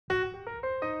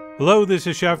Hello, this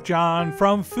is Chef John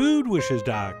from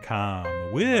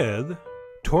foodwishes.com with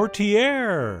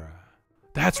Tourtiere.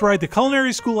 That's right, the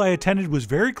culinary school I attended was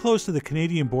very close to the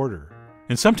Canadian border,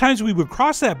 and sometimes we would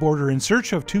cross that border in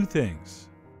search of two things,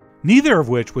 neither of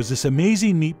which was this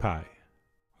amazing meat pie.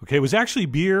 Okay, it was actually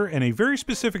beer and a very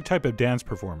specific type of dance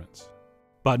performance.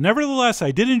 But nevertheless,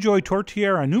 I did enjoy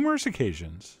tourtiere on numerous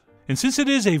occasions, and since it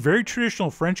is a very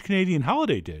traditional French-Canadian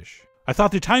holiday dish, I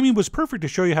thought the timing was perfect to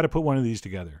show you how to put one of these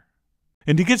together.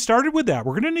 And to get started with that,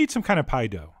 we're going to need some kind of pie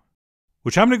dough,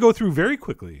 which I'm going to go through very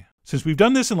quickly, since we've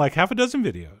done this in like half a dozen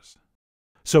videos.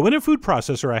 So in a food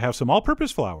processor, I have some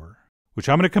all-purpose flour, which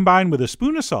I'm going to combine with a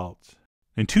spoon of salt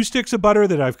and 2 sticks of butter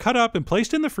that I've cut up and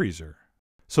placed in the freezer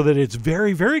so that it's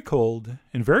very, very cold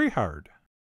and very hard.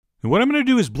 And what I'm going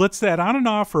to do is blitz that on and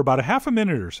off for about a half a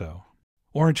minute or so,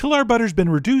 or until our butter's been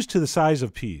reduced to the size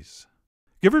of peas,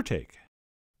 give or take.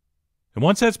 And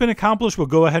once that's been accomplished, we'll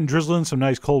go ahead and drizzle in some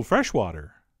nice cold fresh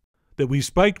water that we've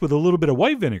spiked with a little bit of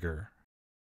white vinegar.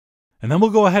 And then we'll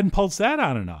go ahead and pulse that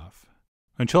on and off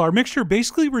until our mixture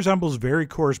basically resembles very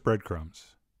coarse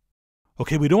breadcrumbs.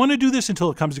 Okay, we don't want to do this until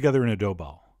it comes together in a dough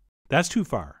ball. That's too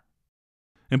far.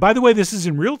 And by the way, this is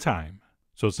in real time,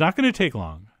 so it's not going to take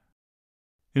long.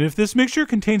 And if this mixture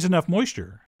contains enough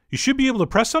moisture, you should be able to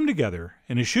press some together,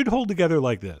 and it should hold together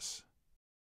like this.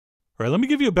 All right, let me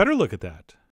give you a better look at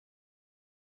that.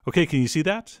 Okay, can you see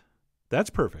that? That's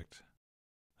perfect.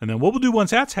 And then what we'll do once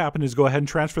that's happened is go ahead and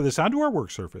transfer this onto our work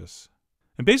surface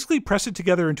and basically press it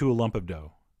together into a lump of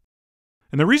dough.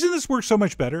 And the reason this works so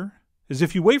much better is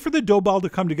if you wait for the dough ball to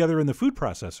come together in the food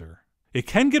processor, it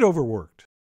can get overworked.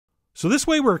 So this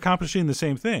way we're accomplishing the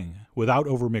same thing without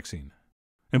overmixing.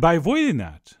 And by avoiding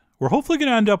that, we're hopefully going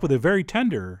to end up with a very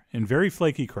tender and very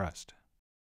flaky crust.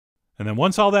 And then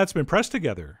once all that's been pressed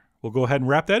together, we'll go ahead and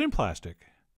wrap that in plastic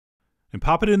and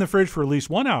pop it in the fridge for at least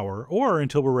 1 hour or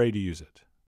until we're ready to use it.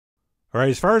 All right,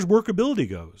 as far as workability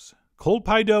goes, cold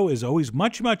pie dough is always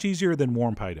much, much easier than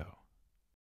warm pie dough.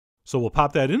 So we'll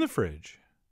pop that in the fridge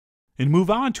and move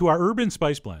on to our herb and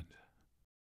spice blend.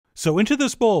 So into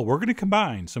this bowl, we're going to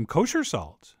combine some kosher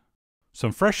salt,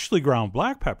 some freshly ground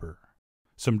black pepper,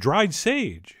 some dried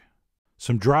sage,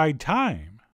 some dried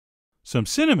thyme, some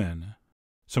cinnamon,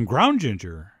 some ground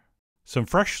ginger, some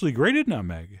freshly grated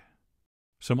nutmeg,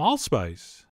 some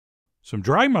allspice, some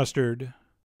dry mustard,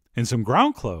 and some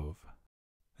ground clove.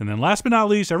 And then last but not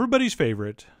least, everybody's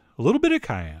favorite, a little bit of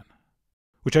cayenne,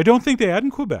 which I don't think they add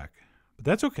in Quebec, but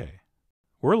that's okay.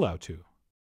 We're allowed to.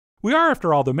 We are,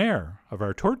 after all, the mayor of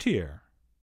our tourtiere.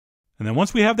 And then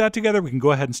once we have that together, we can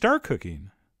go ahead and start cooking,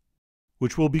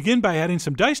 which will begin by adding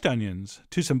some diced onions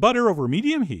to some butter over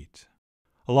medium heat,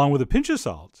 along with a pinch of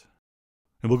salt.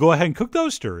 And we'll go ahead and cook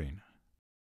those stirring.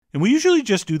 And we usually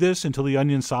just do this until the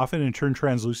onions soften and turn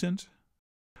translucent,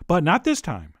 but not this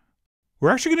time. We're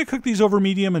actually going to cook these over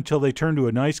medium until they turn to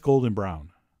a nice golden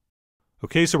brown.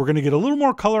 Okay, so we're going to get a little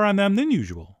more color on them than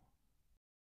usual.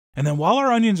 And then while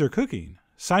our onions are cooking,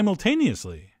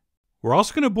 simultaneously, we're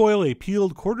also going to boil a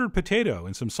peeled quartered potato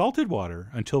in some salted water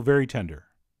until very tender.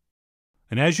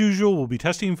 And as usual, we'll be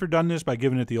testing for doneness by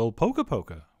giving it the old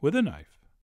poka with a knife.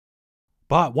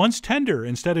 But once tender,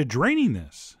 instead of draining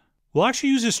this, we'll actually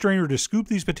use a strainer to scoop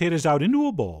these potatoes out into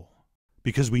a bowl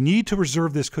because we need to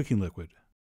reserve this cooking liquid.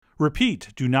 Repeat,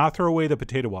 do not throw away the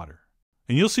potato water,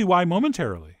 and you'll see why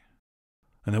momentarily.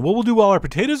 And then what we'll do while our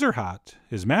potatoes are hot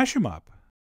is mash them up,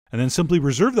 and then simply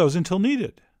reserve those until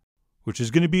needed, which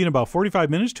is going to be in about 45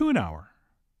 minutes to an hour.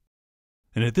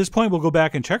 And at this point, we'll go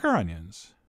back and check our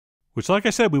onions, which, like I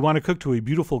said, we want to cook to a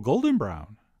beautiful golden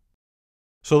brown.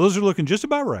 So those are looking just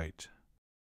about right.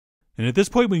 And at this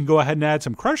point, we can go ahead and add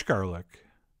some crushed garlic,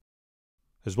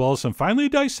 as well as some finely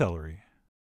diced celery,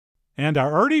 and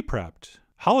our already prepped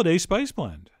holiday spice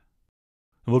blend.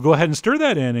 And we'll go ahead and stir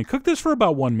that in and cook this for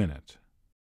about 1 minute.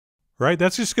 Right,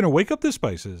 that's just going to wake up the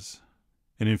spices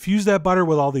and infuse that butter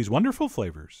with all these wonderful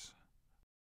flavors.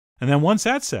 And then once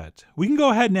that's set, we can go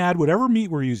ahead and add whatever meat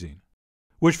we're using,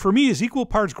 which for me is equal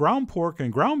parts ground pork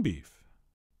and ground beef.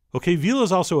 Okay, veal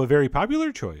is also a very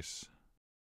popular choice.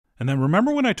 And then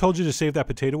remember when I told you to save that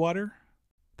potato water?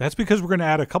 That's because we're going to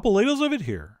add a couple ladles of it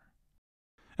here.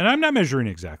 And I'm not measuring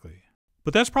exactly,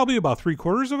 but that's probably about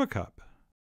 3/4 of a cup.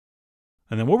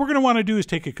 And then what we're going to want to do is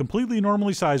take a completely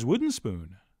normally sized wooden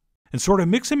spoon and sort of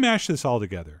mix and mash this all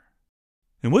together.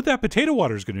 And what that potato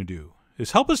water is going to do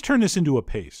is help us turn this into a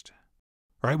paste.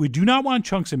 All right, we do not want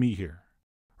chunks of meat here.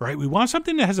 All right, we want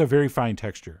something that has a very fine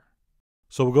texture.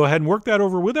 So we'll go ahead and work that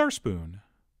over with our spoon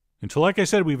until, like I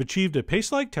said, we've achieved a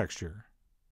paste-like texture.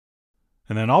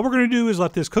 And then all we're going to do is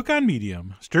let this cook on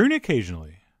medium, stirring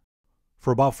occasionally,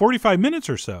 for about 45 minutes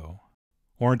or so,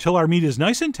 or until our meat is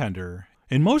nice and tender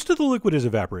and most of the liquid is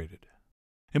evaporated.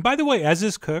 And by the way, as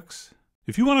this cooks,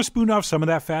 if you want to spoon off some of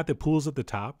that fat that pools at the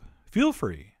top, feel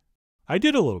free. I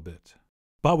did a little bit.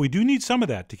 But we do need some of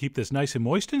that to keep this nice and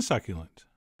moist and succulent.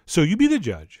 So you be the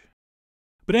judge.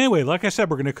 But anyway, like I said,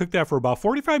 we're going to cook that for about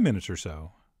 45 minutes or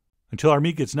so, until our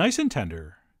meat gets nice and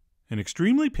tender and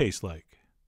extremely paste-like.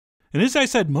 And as I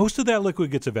said, most of that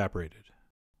liquid gets evaporated.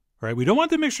 All right, we don't want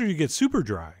the mixture to get super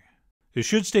dry. It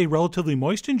should stay relatively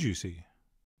moist and juicy.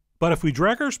 But if we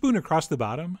drag our spoon across the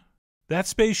bottom, that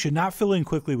space should not fill in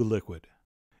quickly with liquid.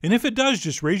 And if it does,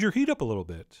 just raise your heat up a little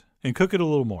bit and cook it a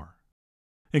little more.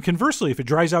 And conversely, if it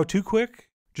dries out too quick,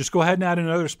 just go ahead and add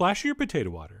another splash of your potato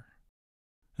water.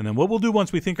 And then what we'll do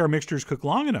once we think our mixture's cooked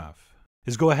long enough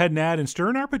is go ahead and add and stir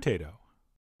in our potato,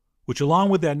 which along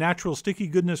with that natural sticky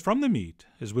goodness from the meat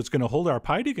is what's going to hold our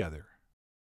pie together.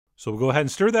 So we'll go ahead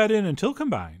and stir that in until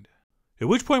combined, at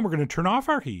which point we're going to turn off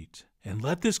our heat and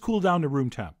let this cool down to room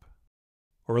temp.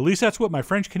 Or at least that's what my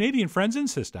French-Canadian friends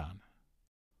insist on.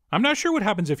 I'm not sure what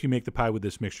happens if you make the pie with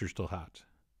this mixture still hot.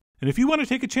 And if you want to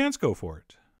take a chance, go for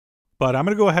it. But I'm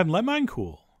going to go ahead and let mine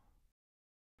cool.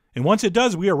 And once it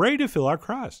does, we are ready to fill our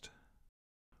crust,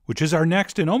 which is our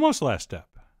next and almost last step.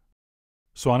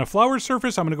 So on a floured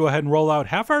surface, I'm going to go ahead and roll out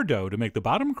half our dough to make the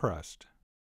bottom crust.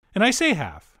 And I say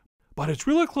half, but it's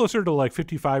really closer to like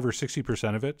 55 or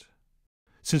 60% of it.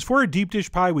 Since for a deep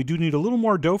dish pie, we do need a little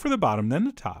more dough for the bottom than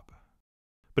the top.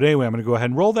 But anyway, I'm going to go ahead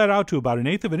and roll that out to about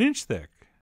 1/8 of an inch thick.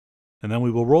 And then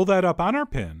we will roll that up on our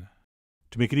pin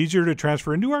to make it easier to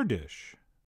transfer into our dish.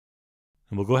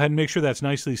 And we'll go ahead and make sure that's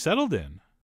nicely settled in.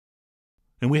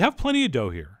 And we have plenty of dough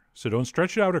here, so don't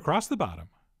stretch it out across the bottom.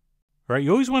 All right,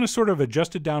 you always want to sort of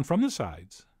adjust it down from the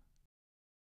sides.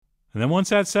 And then once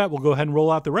that's set, we'll go ahead and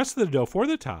roll out the rest of the dough for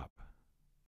the top.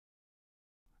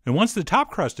 And once the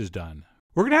top crust is done,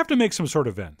 we're going to have to make some sort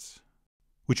of vents,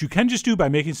 which you can just do by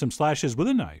making some slashes with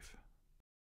a knife.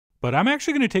 But I'm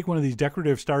actually going to take one of these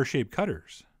decorative star-shaped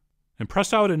cutters and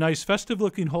press out a nice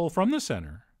festive-looking hole from the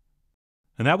center.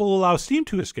 And that will allow steam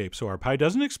to escape so our pie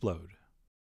doesn't explode.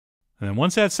 And then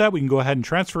once that's set, we can go ahead and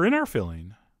transfer in our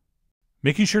filling,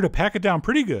 making sure to pack it down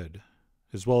pretty good,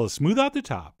 as well as smooth out the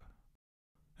top.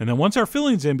 And then once our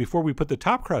filling's in before we put the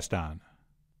top crust on,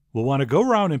 we'll want to go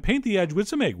around and paint the edge with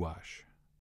some egg wash,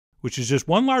 which is just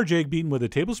 1 large egg beaten with a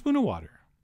tablespoon of water.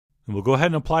 And we'll go ahead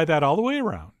and apply that all the way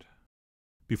around,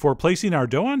 before placing our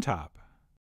dough on top,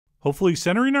 hopefully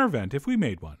centering our vent if we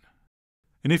made one.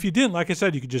 And if you didn't, like I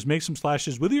said, you could just make some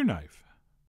slashes with your knife.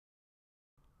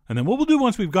 And then what we'll do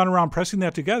once we've gone around pressing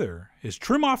that together is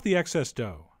trim off the excess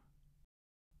dough,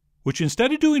 which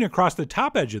instead of doing across the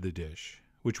top edge of the dish,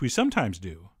 which we sometimes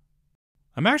do,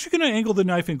 I'm actually going to angle the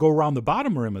knife and go around the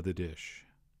bottom rim of the dish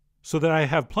so that I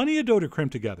have plenty of dough to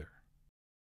crimp together.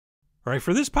 All right,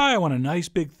 for this pie, I want a nice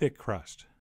big thick crust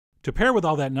to pair with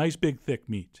all that nice big thick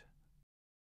meat.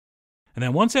 And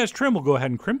then once that's trimmed, we'll go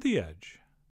ahead and crimp the edge,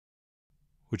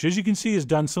 which as you can see is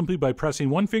done simply by pressing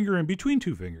 1 finger in between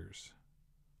 2 fingers,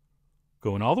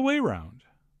 going all the way around,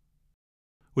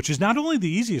 which is not only the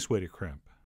easiest way to crimp,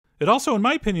 it also, in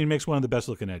my opinion, makes one of the best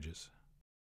looking edges.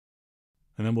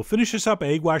 And then we'll finish this up by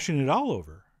egg washing it all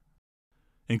over,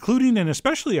 including and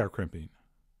especially our crimping.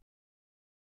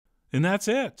 And that's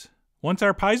it. Once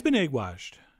our pie's been egg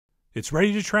washed, it's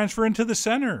ready to transfer into the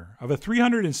center of a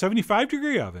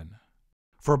 375-degree oven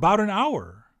for about an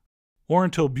hour, or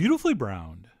until beautifully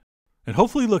browned, and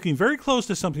hopefully looking very close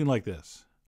to something like this.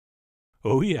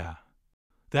 Oh yeah,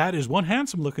 that is one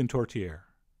handsome looking tourtiere.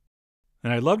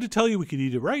 And I'd love to tell you we could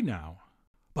eat it right now,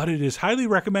 but it is highly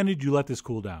recommended you let this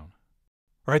cool down.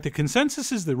 All right, the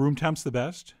consensus is that room temp's the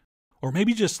best, or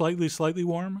maybe just slightly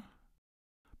warm.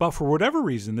 But for whatever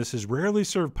reason, this is rarely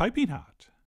served piping hot,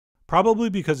 probably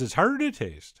because it's harder to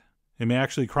taste and may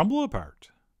actually crumble apart.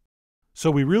 So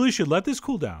we really should let this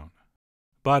cool down.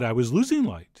 But I was losing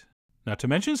light, not to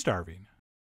mention starving.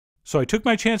 So I took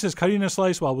my chances cutting a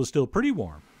slice while it was still pretty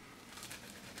warm.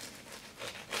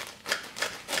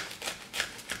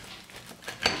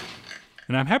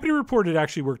 And I'm happy to report it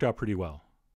actually worked out pretty well.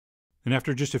 And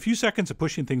after just a few seconds of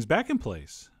pushing things back in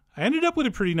place, I ended up with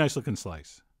a pretty nice looking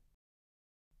slice.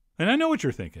 And I know what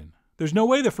you're thinking. There's no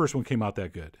way the first one came out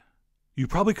that good. You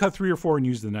probably cut 3 or 4 and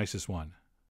used the nicest one.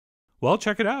 Well,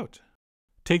 check it out.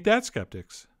 Take that,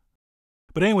 skeptics.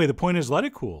 But anyway, the point is let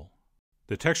it cool.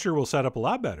 The texture will set up a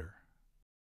lot better.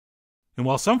 And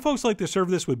while some folks like to serve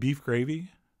this with beef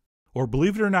gravy, or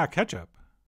believe it or not, ketchup,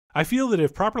 I feel that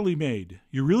if properly made,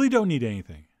 you really don't need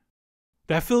anything.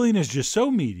 That filling is just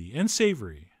so meaty and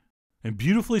savory, and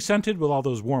beautifully scented with all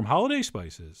those warm holiday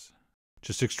spices.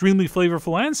 Just extremely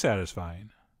flavorful and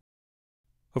satisfying.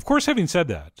 Of course, having said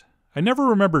that, I never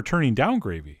remember turning down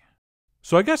gravy.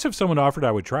 So I guess if someone offered,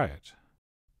 I would try it.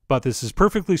 But this is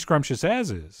perfectly scrumptious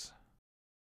as is.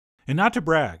 And not to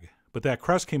brag, but that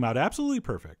crust came out absolutely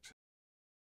perfect.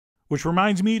 Which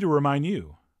reminds me to remind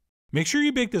you, make sure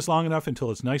you bake this long enough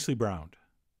until it's nicely browned.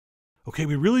 Okay,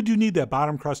 we really do need that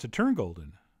bottom crust to turn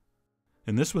golden.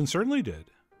 And this one certainly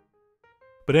did.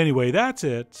 But anyway, that's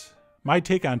it. My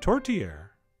take on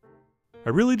Tourtiere. I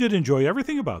really did enjoy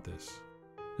everything about this,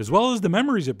 as well as the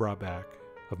memories it brought back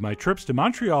of my trips to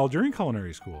Montreal during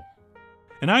culinary school.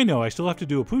 And I know I still have to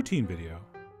do a poutine video.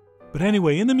 But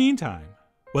anyway, in the meantime,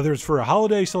 whether it's for a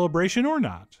holiday celebration or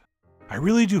not, I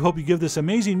really do hope you give this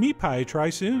amazing meat pie a try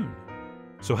soon.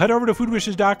 So head over to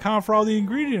foodwishes.com for all the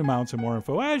ingredient amounts and more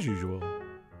info as usual.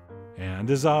 And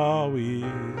as always,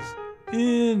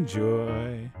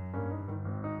 enjoy.